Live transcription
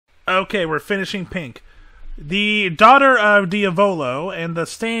Okay, we're finishing Pink. The daughter of Diavolo and the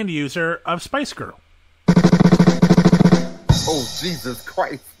stand user of Spice Girl. Oh, Jesus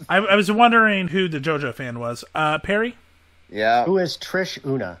Christ. I was wondering who the JoJo fan was. Perry? Yeah. Who is Trish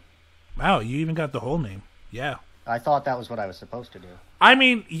Una? Wow, you even got the whole name. Yeah. I thought that was what I was supposed to do. I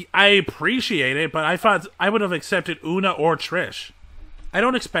mean, I appreciate it, but I thought I would have accepted Una or Trish. I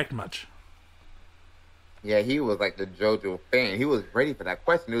don't expect much. Yeah, he was like the JoJo fan. He was ready for that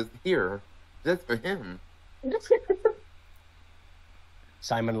question. It was here just for him.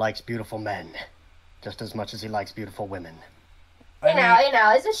 Simon likes beautiful men just as much as he likes beautiful women. You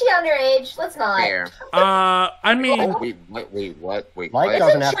know. Isn't she underage? Let's not. Fair. I mean... Oh, wait, what? Wait, Like what?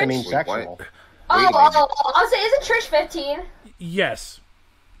 doesn't have to Trish- mean Wait, sexual. what? I'll say, isn't Trish 15? Yes.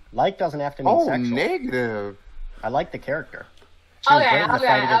 Like doesn't have to mean Oh, sexual. negative. I like the character. She was great in the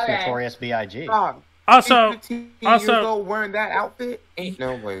fight against okay. Notorious B.I.G. Stop. Also, 15 years old wearing that outfit? Ain't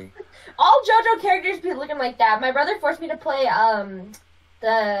no way. All JoJo characters be looking like that. My brother forced me to play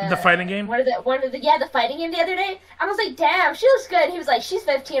the fighting game? The fighting game the other day. I was like, damn, she looks good. He was like, she's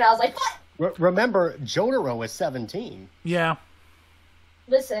 15. I was like, what? Remember, Jotaro is 17. Yeah.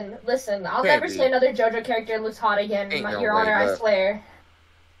 Listen. I'll never say another JoJo character looks hot again. Ain't no Your way, Honor, I but- swear.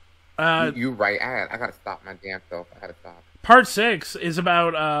 You right. I gotta stop my damn self. I gotta stop. Part 6 is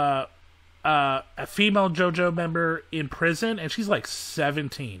about a female JoJo member in prison, and she's like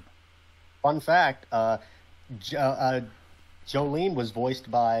 17. Fun fact, Jolene was voiced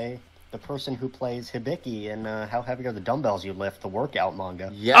by the person who plays Hibiki in How Heavy Are the Dumbbells You Lift, the workout manga.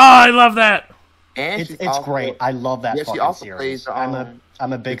 Yeah. Oh, I love that! And It's great. I love that Yeah, she fucking also series. plays,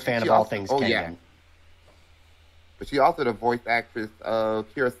 I'm a big fan she of all also- things oh, Kenyan. yeah. But she also the voice actress of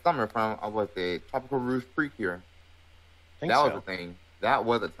Kira Summer from, what's it, Tropical Rouge Precure. Think That so. was a thing. That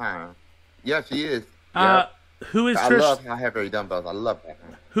was a time. Yeah, she is. Who is I Trish? love How Heavy Are the Dumbbells. I love that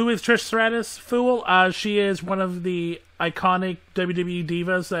one. Who is Trish Stratus? Fool. She is one of the iconic WWE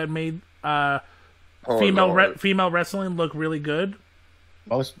divas that made Lord. female wrestling look really good.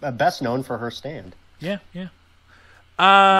 Best known for her stand. Yeah.